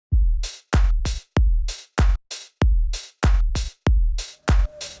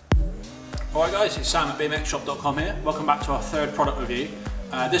Alright guys, it's Sam at BMX-SHOP.com here. Welcome back to our third product review.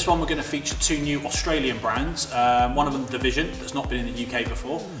 This one we're going to feature two new Australian brands. One of them Division, that's not been in the UK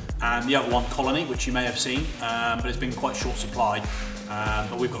before, and the other one Colony, which you may have seen, but it's been quite short supply.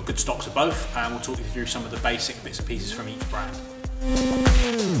 But we've got good stocks of both, and we'll talk you through some of the basic bits and pieces from each brand.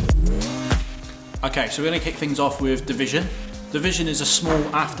 Okay, so we're going to kick things off with Division. Division is a small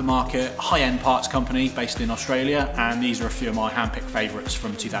aftermarket high-end parts company based in Australia, and these are a few of my hand-picked favourites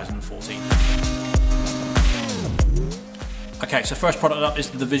from 2014. Okay, so first product up is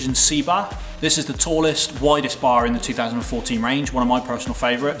the Division C-Bar. This is the tallest, widest bar in the 2014 range, one of my personal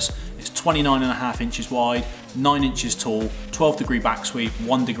favourites. It's 29.5 inches wide, 9 inches tall, 12-degree back sweep,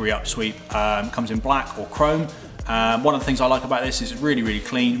 1 degree up sweep, comes in black or chrome. One of the things I like about this is it's really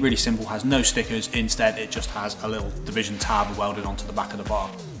clean, really simple, has no stickers. Instead, it just has a little Division tab welded onto the back of the bar.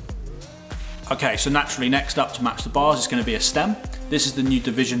 Okay, so naturally next up to match the bars is going to be a stem. This is the new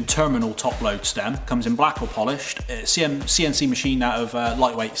Division Terminal top load stem. Comes in black or polished. It's CNC machined out of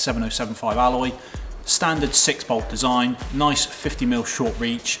lightweight 7075 alloy. Standard 6-bolt design, nice 50mm short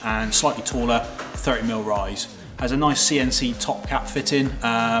reach and slightly taller 30mm rise. Has a nice CNC top cap fitting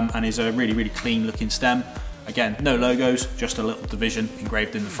and is a really clean looking stem. Again, no logos, just a little Division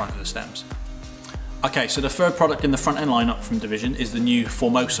engraved in the front of the stems. Okay, so the third product in the front end lineup from Division is the new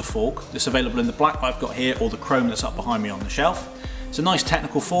Formosa fork. This is available in the black that I've got here or the chrome that's up behind me on the shelf. It's a nice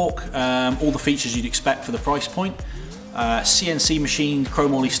technical fork, all the features you'd expect for the price point. CNC machined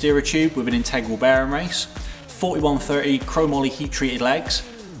chromoly steerer tube with an integral bearing race, 4130 chromoly heat treated legs,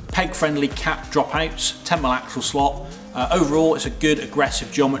 peg friendly cap dropouts, 10mm axle slot. Overall, it's a good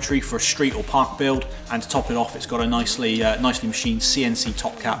aggressive geometry for a street or park build, and to top it off, it's got a nicely machined CNC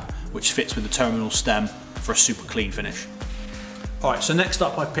top cap, which fits with the terminal stem for a super clean finish. Alright, so next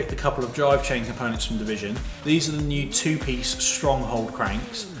up I've picked a couple of drive chain components from Division. These are the new 2-piece Stronghold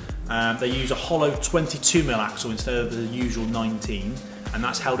cranks. They use a hollow 22mm axle instead of the usual 19, and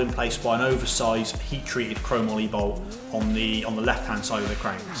that's held in place by an oversized heat-treated chromoly bolt on the left-hand side of the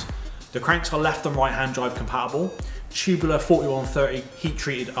cranks. The cranks are left and right-hand drive compatible, tubular 4130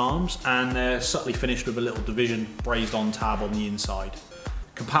 heat-treated arms, and they're subtly finished with a little Division brazed-on tab on the inside.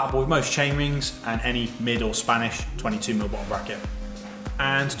 Compatible with most chainrings and any mid or Spanish 22mm bottom bracket.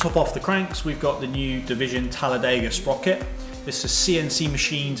 And to top off the cranks, we've got the new Division Talladega sprocket. This is a CNC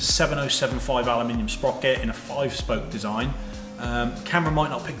machined 7075 aluminium sprocket in a 5-spoke design. Camera might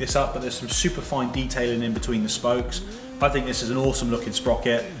not pick this up, but there's some super fine detailing in between the spokes. I think this is an awesome looking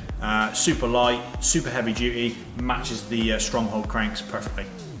sprocket. Super light, super heavy duty, matches the Stronghold cranks perfectly.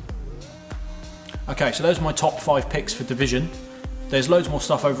 Okay, so those are my top 5 picks for Division. There's loads more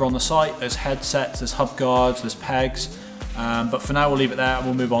stuff over on the site. There's headsets, there's hub guards, there's pegs, but for now we'll leave it there and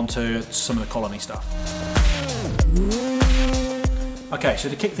we'll move on to some of the Colony stuff. Okay, so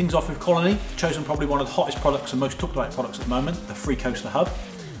to kick things off with Colony, I've chosen probably one of the hottest products and most talked about products at the moment, the Free Coaster Hub.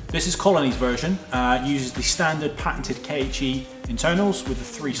 This is Colony's version, uses the standard patented KHE internals with the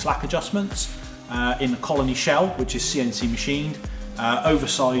 3 slack adjustments in the Colony shell, which is CNC machined,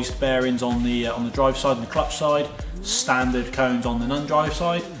 oversized bearings on the drive side and the clutch side, standard cones on the non-drive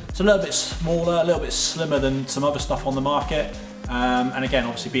side. It's a little bit smaller, a little bit slimmer than some other stuff on the market, and again,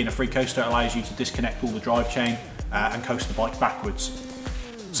 obviously being a free coaster, it allows you to disconnect all the drive chain and coast the bike backwards.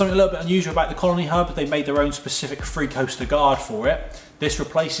 Something a little bit unusual about the Colony Hub, they made their own specific free coaster guard for it. This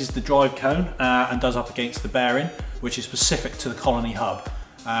replaces the drive cone and does up against the bearing, which is specific to the Colony Hub.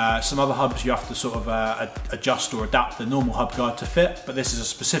 Some other hubs you have to sort of adjust or adapt the normal hub guard to fit, but this is a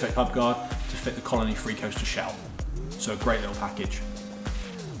specific hub guard to fit the Colony free coaster shell. So a great little package.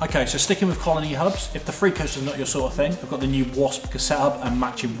 Okay, so sticking with Colony hubs, if the free coaster is not your sort of thing, I've got the new Wasp cassette hub and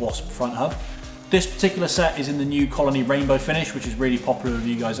matching Wasp front hub. This particular set is in the new Colony rainbow finish, which is really popular with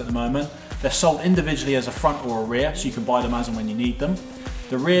you guys at the moment. They're sold individually as a front or a rear, so you can buy them as and when you need them.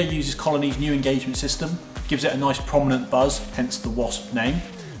 The rear uses Colony's new engagement system, gives it a nice prominent buzz, hence the Wasp name.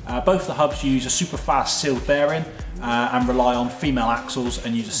 Both the hubs use a super fast sealed bearing and rely on female axles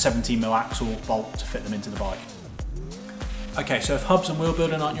and use a 17mm axle bolt to fit them into the bike. Okay, so if hubs and wheel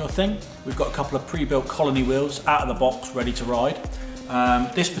building aren't your thing, we've got a couple of pre-built Colony wheels out of the box ready to ride.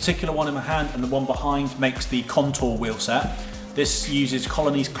 This particular one in my hand and the one behind makes the Contour wheel set. This uses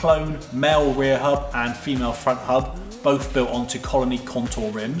Colony's clone male rear hub and female front hub, both built onto Colony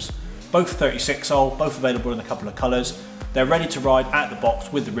Contour rims. Both 36-hole, both available in a couple of colours. They're ready to ride out the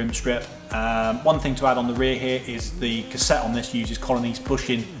box with the rim strip. One thing to add on the rear here is the cassette on this uses Colony's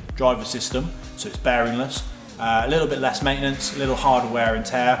bush-in driver system, so it's bearingless. A little bit less maintenance, a little harder wear and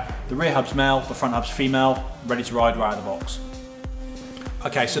tear. The rear hub's male, the front hub's female, ready to ride right out of the box.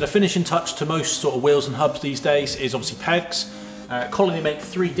 Okay, so the finishing touch to most sort of wheels and hubs these days is obviously pegs. Colony make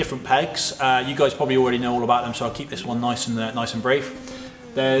 3 different pegs. You guys probably already know all about them, so I'll keep this one nice and brief.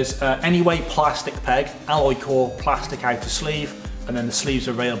 There's Anyway plastic peg, alloy core, plastic outer sleeve, and then the sleeves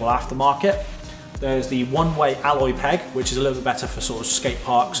are available aftermarket. There's the one-way alloy peg, which is a little bit better for sort of skate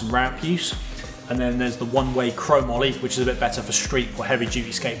parks and ramp use. And then there's the one-way chrome ollie, which is a bit better for street or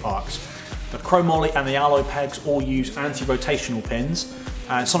heavy-duty skate parks. The chrome ollie and the alloy pegs all use anti-rotational pins.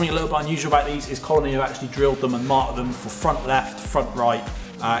 And something a little bit unusual about these is Colony have actually drilled them and marked them for front left, front right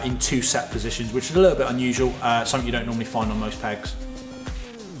in 2 set positions, which is a little bit unusual, something you don't normally find on most pegs.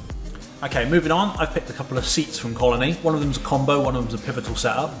 Okay, moving on, I've picked a couple of seats from Colony. One of them's a combo, one of them's a pivotal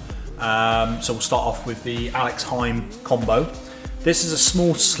setup. So we'll start off with the Alex Heim combo. This is a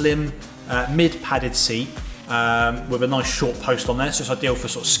small, slim, mid-padded seat with a nice short post on there, so it's ideal for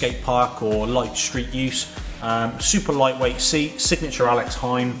sort of skate park or light street use. Super lightweight seat, signature Alex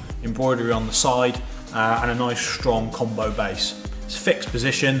Heim embroidery on the side, and a nice strong combo base. It's fixed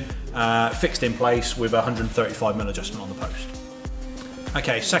position, fixed in place with a 135mm adjustment on the post.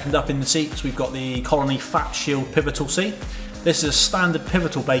 Okay, second up in the seats we've got the Colony Fat Shield pivotal seat. This is a standard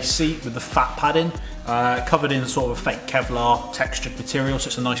pivotal base seat with the fat padding, covered in sort of a fake Kevlar textured material, so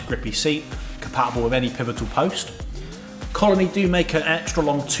it's a nice grippy seat, compatible with any pivotal post. Colony do make an extra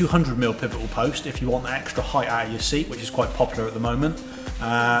long 200mm pivotal post if you want the extra height out of your seat, which is quite popular at the moment.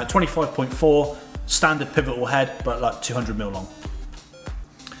 25.4, standard pivotal head, but like 200mm long.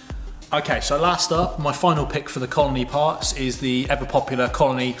 Okay, so last up, my final pick for the Colony parts is the ever popular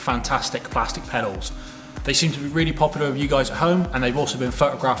Colony Fantastic plastic pedals. They seem to be really popular with you guys at home, and they've also been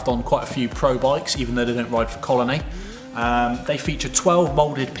photographed on quite a few pro bikes, even though they don't ride for Colony. They feature 12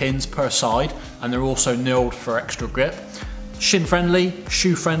 moulded pins per side, and they're also knurled for extra grip. Shin friendly,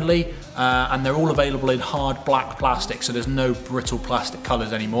 shoe friendly, and they're all available in hard black plastic, so there's no brittle plastic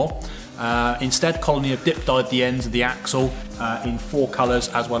colours anymore. Instead, Colony have dip dyed the ends of the axle in 4 colours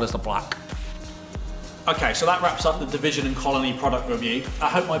as well as the black. Okay, so that wraps up the Division and Colony product review. I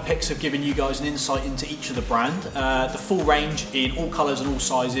hope my picks have given you guys an insight into each of the brand. The full range in all colours and all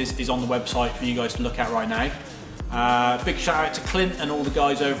sizes is on the website for you guys to look at right now. Big shout out to Clint and all the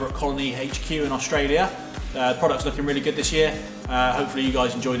guys over at Colony HQ in Australia. The product's looking really good this year. Hopefully you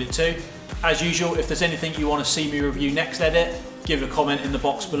guys enjoyed it too. As usual, if there's anything you want to see me review next edit, give a comment in the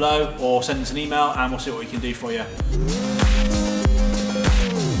box below or send us an email and we'll see what we can do for you.